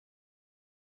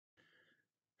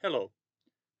Hello.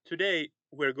 Today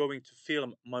we're going to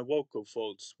film my vocal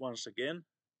folds once again.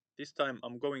 This time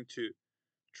I'm going to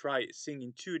try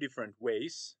singing two different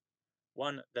ways.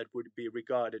 One that would be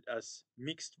regarded as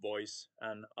mixed voice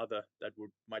and other that would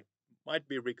might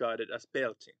be regarded as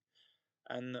belting.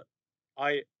 And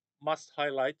I must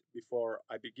highlight before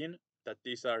I begin that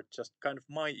these are just kind of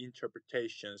my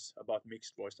interpretations about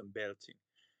mixed voice and belting.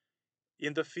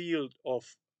 In the field of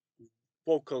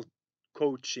vocal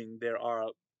coaching, there are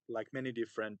like many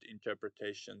different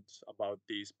interpretations about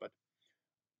these, but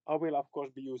I will of course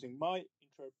be using my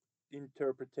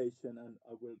interpretation, and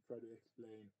I will try to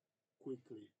explain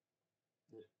quickly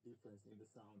the difference in the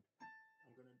sound.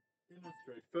 I'm going to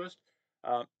demonstrate first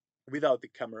uh, without the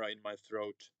camera in my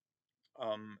throat.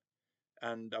 Um,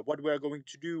 and what we're going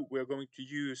to do, we're going to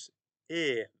use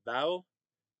a vowel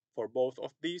for both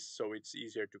of these, so it's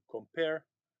easier to compare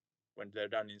when they're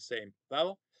done in same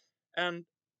vowel. And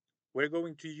we're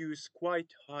going to use quite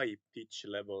high pitch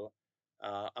level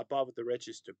above the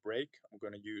register break. I'm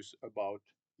going to use about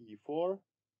E4.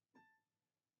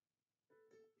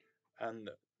 And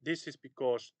this is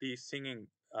because these singing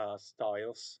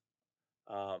styles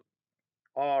uh,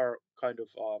 are kind of,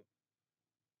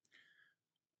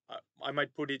 I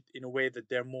might put it in a way that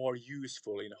they're more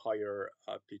useful in higher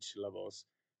pitch levels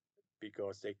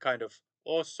because they kind of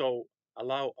also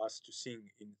allow us to sing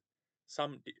in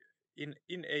some in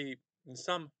a in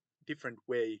some different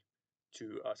way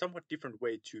to somewhat different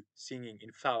way to singing in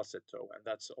falsetto, and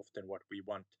that's often what we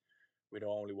want. We don't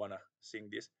only want to sing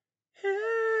this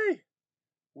hey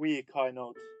weak high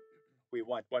notes. We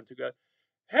want to go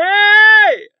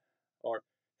hey or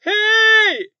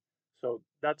hey. So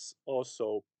that's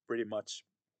also pretty much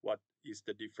what is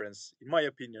the difference, in my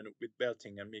opinion, with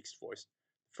belting and mixed voice.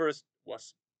 First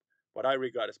was what I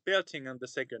regard as belting, and the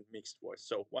second mixed voice.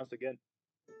 So once again,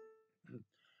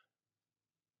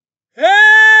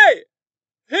 hey,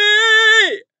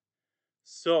 hey.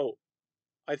 So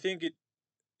I think it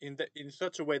in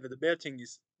such a way that the belting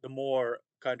is the more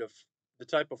kind of the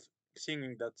type of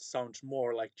singing that sounds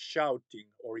more like shouting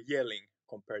or yelling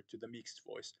compared to the mixed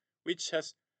voice, which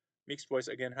has mixed voice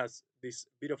again has this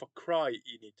bit of a cry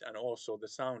in it, and also the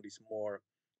sound is more,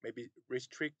 maybe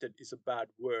restricted is a bad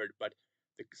word, but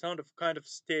the sound of kind of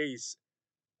stays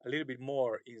a little bit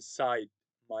more inside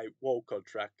my vocal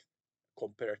tract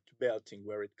compared to belting,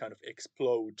 where it kind of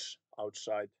explodes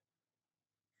outside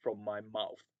from my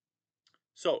mouth.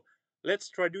 So let's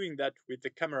try doing that with the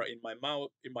camera in my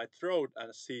mouth, in my throat,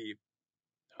 and see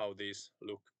how these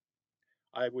look.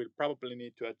 I will probably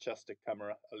need to adjust the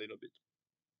camera a little bit.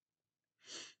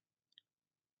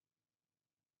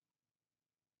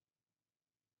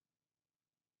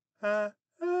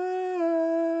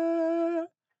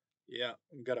 Yeah,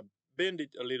 I'm gonna bend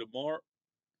it a little more.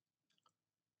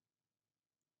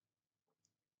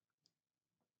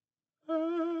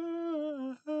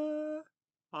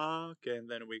 Okay,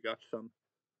 and then we got some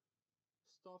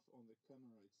stuff on the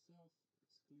camera itself.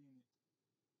 Let's clean it.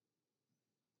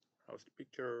 How's the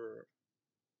picture?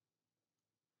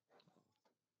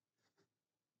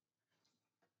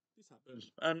 This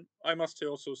happens. And I must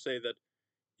also say that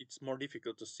it's more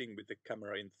difficult to sing with the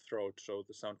camera in the throat, so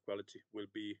the sound quality will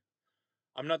be.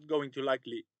 I'm not going to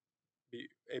likely be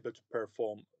able to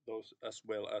perform those as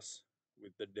well as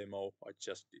with the demo I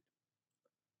just did.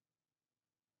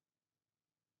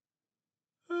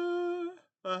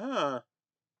 Uh-huh.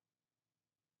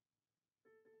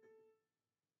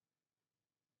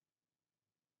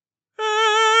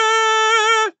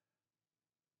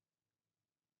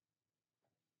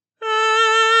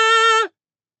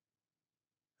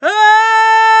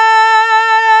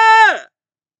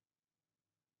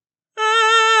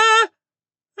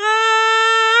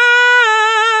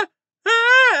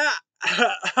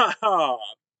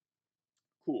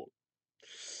 Cool.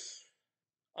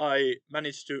 I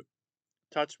managed to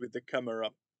touch with the camera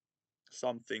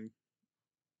something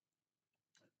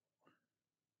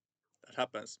that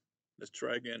happens. Let's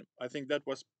try again. I think that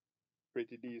was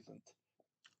pretty decent.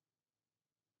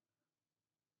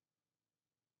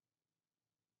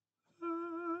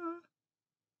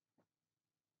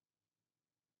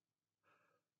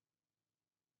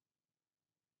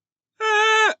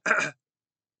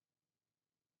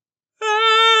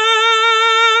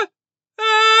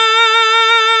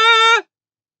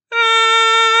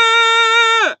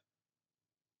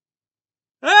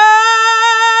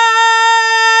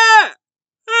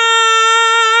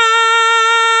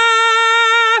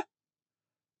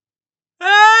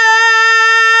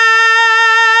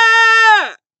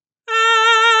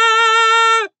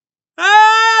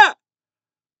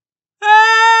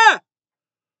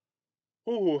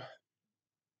 Ooh,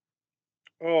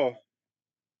 Oh,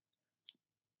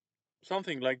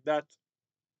 something like that.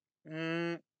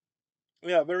 Mm,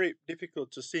 yeah, very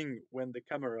difficult to sing when the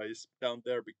camera is down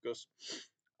there because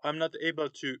I'm not able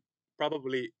to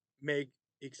probably make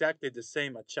exactly the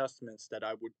same adjustments that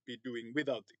I would be doing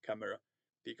without the camera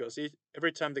because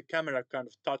every time the camera kind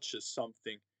of touches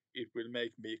something, it will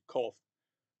make me cough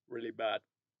really bad.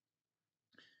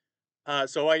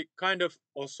 So I kind of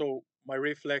also my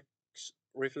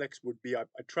reflex would be I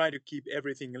try to keep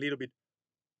everything a little bit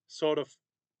sort of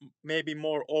maybe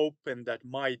more open that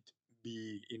might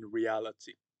be in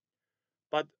reality.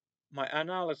 But my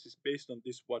analysis based on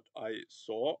this, what I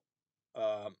saw,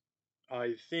 um,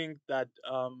 I think that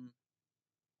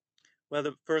well,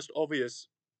 the first obvious,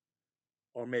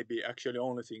 or maybe actually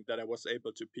only thing that I was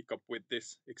able to pick up with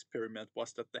this experiment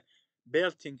was that the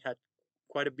belting had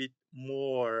quite a bit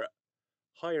more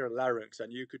higher larynx,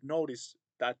 and you could notice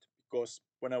that because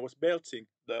when I was belting,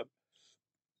 the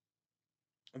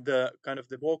kind of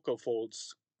the vocal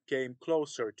folds came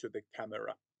closer to the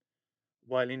camera,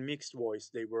 while in mixed voice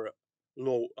they were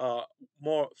low,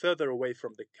 more further away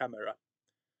from the camera,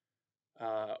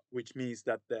 which means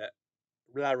that the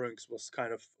larynx was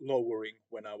kind of lowering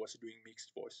when I was doing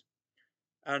mixed voice.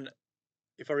 And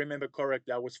if I remember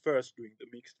correctly, I was first doing the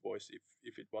mixed voice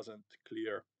if it wasn't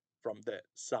clear from the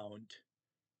sound.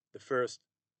 The first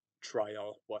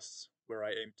trial was where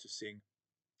I aimed to sing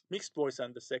mixed voice,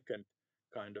 and the second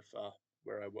kind of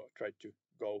where I tried to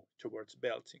go towards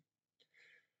belting.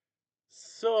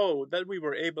 So that we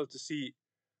were able to see,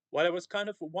 while I was kind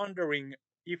of wondering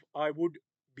if I would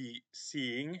be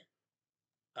seeing,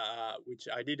 which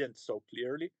I didn't so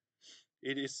clearly,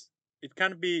 it is it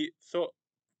can be so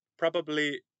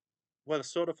probably well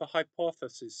sort of a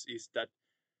hypothesis is that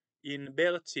in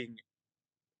belting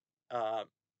uh,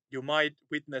 you might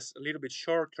witness a little bit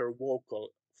shorter vocal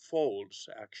folds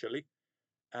actually,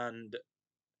 and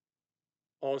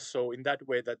also in that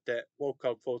way that the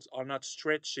vocal folds are not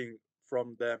stretching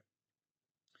from the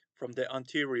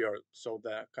anterior, so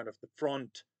the kind of the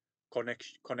front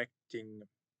connecting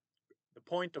the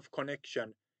point of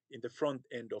connection in the front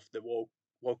end of the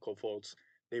vocal folds,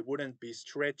 they wouldn't be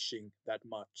stretching that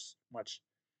much.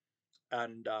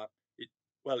 And it,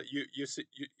 well, you see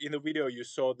in the video you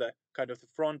saw the kind of the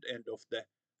front end of the,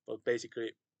 well,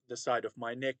 basically the side of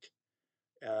my neck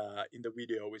in the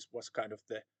video was kind of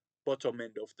the bottom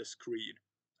end of the screen.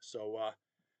 So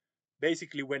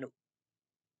basically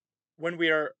when we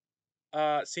are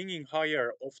singing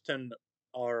higher, often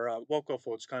our vocal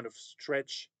folds kind of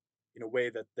stretch in a way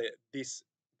that the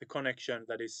connection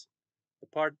that is the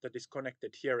part that is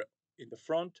connected here in the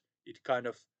front, it kind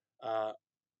of uh,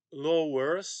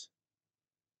 lowers,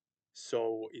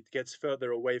 so it gets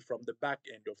further away from the back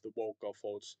end of the vocal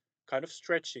folds, kind of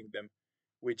stretching them,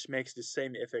 which makes the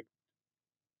same effect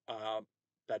uh,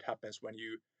 that happens when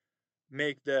you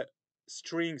make the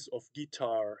strings of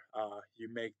guitar. You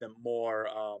make them more.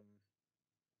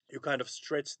 You kind of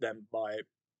stretch them by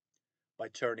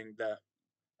turning the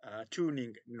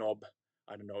tuning knob.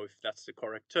 I don't know if that's the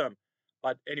correct term,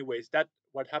 but anyways, that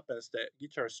what happens. The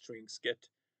guitar strings get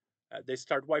they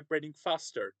start vibrating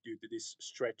faster due to this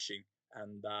stretching,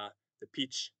 and the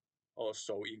pitch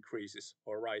also increases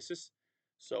or rises.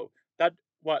 So that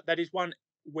is one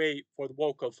way for the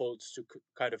vocal folds to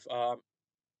kind of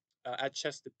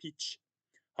adjust the pitch.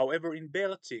 However, in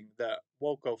belting, the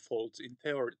vocal folds in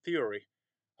theory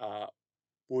uh,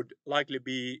 would likely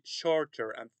be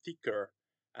shorter and thicker,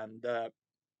 and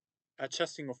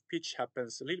adjusting of pitch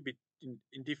happens a little bit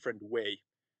in different way.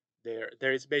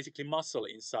 There is basically muscle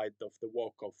inside of the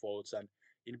vocal folds, and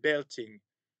in belting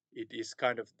it is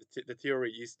kind of the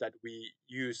theory is that we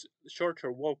use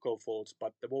shorter vocal folds,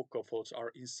 but the vocal folds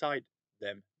are inside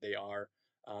them. They are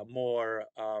more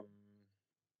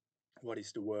what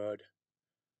is the word,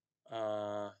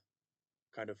 uh,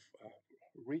 kind of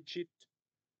rigid.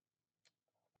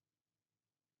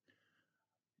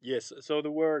 Yes, so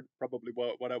the word probably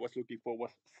what I was looking for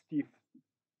was stiff,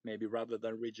 maybe rather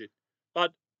than rigid.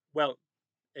 But well,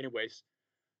 anyways,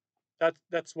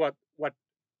 that's what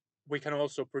we can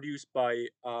also produce by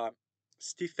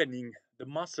stiffening the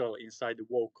muscle inside the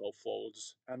vocal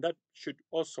folds, and that should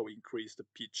also increase the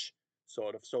pitch,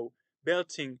 sort of. So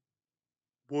belting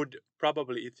would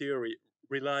probably, in theory,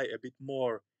 rely a bit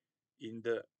more in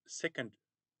the second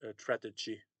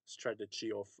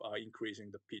strategy of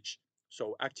increasing the pitch.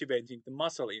 So activating the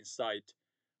muscle inside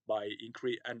by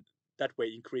increase and that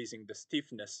way increasing the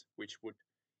stiffness, which would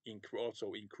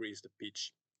also increase the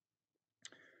pitch.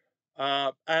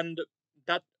 And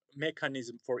that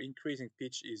mechanism for increasing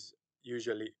pitch is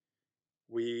usually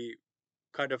we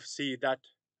kind of see that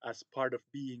as part of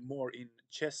being more in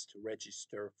chest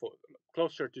register,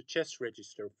 closer to chest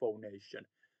register phonation,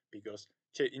 because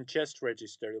in chest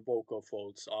register the vocal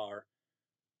folds are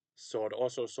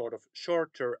also sort of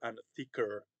shorter and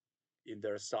thicker in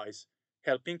their size,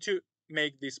 helping to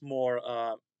make this more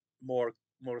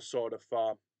more sort of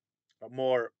a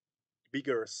more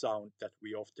bigger sound that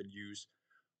we often use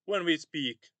when we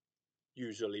speak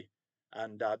usually.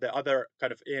 And the other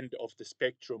kind of end of the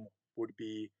spectrum would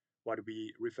be what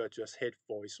we refer to as head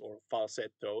voice or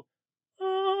falsetto,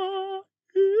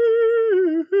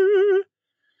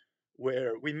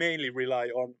 where we mainly rely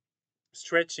on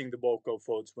stretching the vocal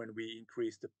folds when we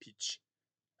increase the pitch.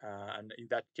 And in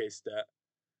that case, the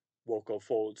vocal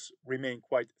folds remain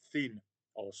quite thin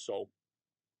also.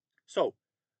 So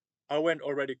I went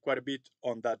already quite a bit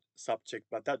on that subject,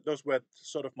 but those were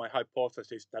sort of my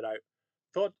hypotheses that I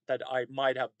thought that I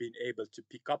might have been able to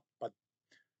pick up, but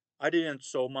I didn't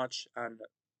so much, and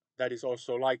that is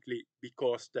also likely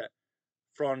because the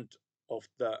front of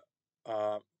the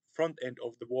uh, front end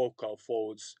of the vocal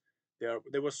folds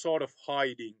they were sort of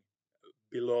hiding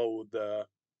below the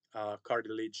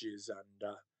cartilages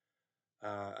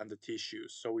and the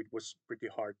tissues, so it was pretty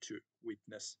hard to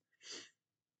witness.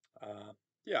 Uh,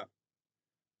 yeah,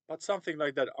 but something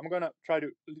like that. I'm gonna try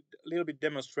to a little bit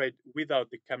demonstrate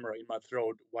without the camera in my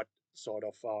throat what sort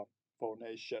of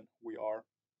phonation we are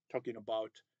talking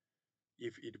about,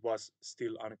 if it was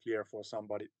still unclear for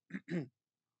somebody.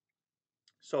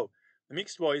 So the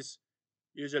mixed voice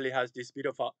usually has this bit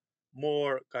of a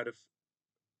more kind of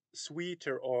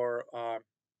sweeter or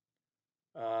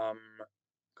um,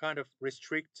 kind of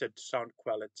restricted sound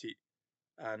quality,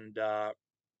 and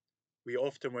we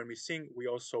often, when we sing, we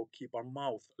also keep our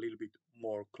mouth a little bit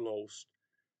more closed,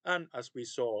 and as we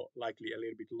saw, likely a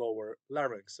little bit lower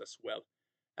larynx as well,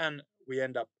 and we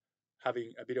end up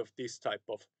having a bit of this type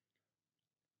of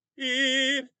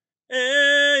yeah,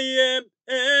 yeah,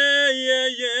 yeah,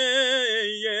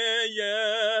 yeah,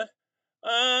 yeah.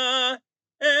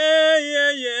 Yeah,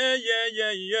 yeah, yeah,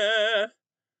 yeah, yeah.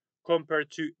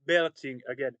 Compared to belting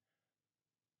again.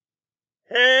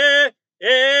 Hey,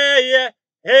 hey, yeah,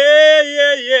 hey,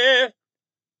 yeah, yeah,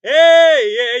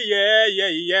 hey, yeah, yeah, yeah,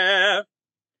 yeah.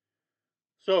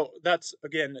 So that's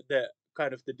again the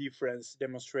kind of the difference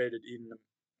demonstrated in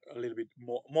a little bit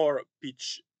more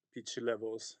pitch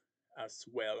levels as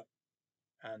well,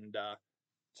 and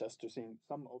just to sing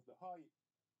some of the high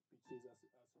pitches as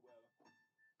well.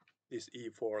 This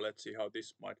E4, let's see how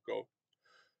this might go.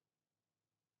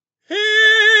 Hey,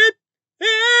 hey,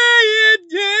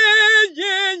 yeah,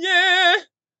 yeah, yeah,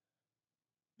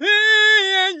 hey,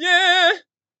 yeah, yeah.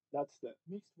 That's the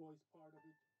mixed voice part of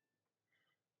it.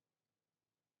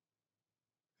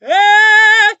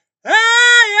 Hey,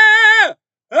 hey, yeah,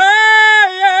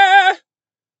 hey, yeah.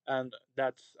 And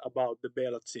that's about the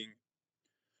belting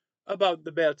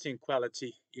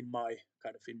quality in my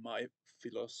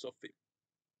philosophy.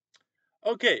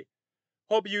 Okay,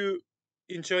 hope you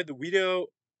enjoyed the video.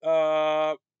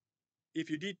 If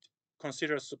you did,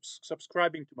 consider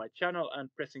subscribing to my channel and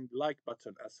pressing the like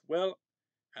button as well.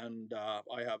 And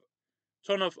I have a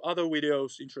ton of other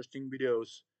videos, interesting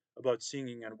videos about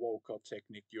singing and vocal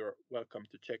technique. You're welcome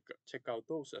to check out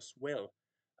those as well.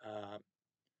 Uh,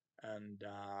 and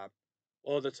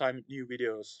all the time new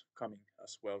videos coming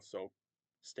as well. So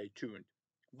stay tuned.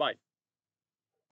 Bye.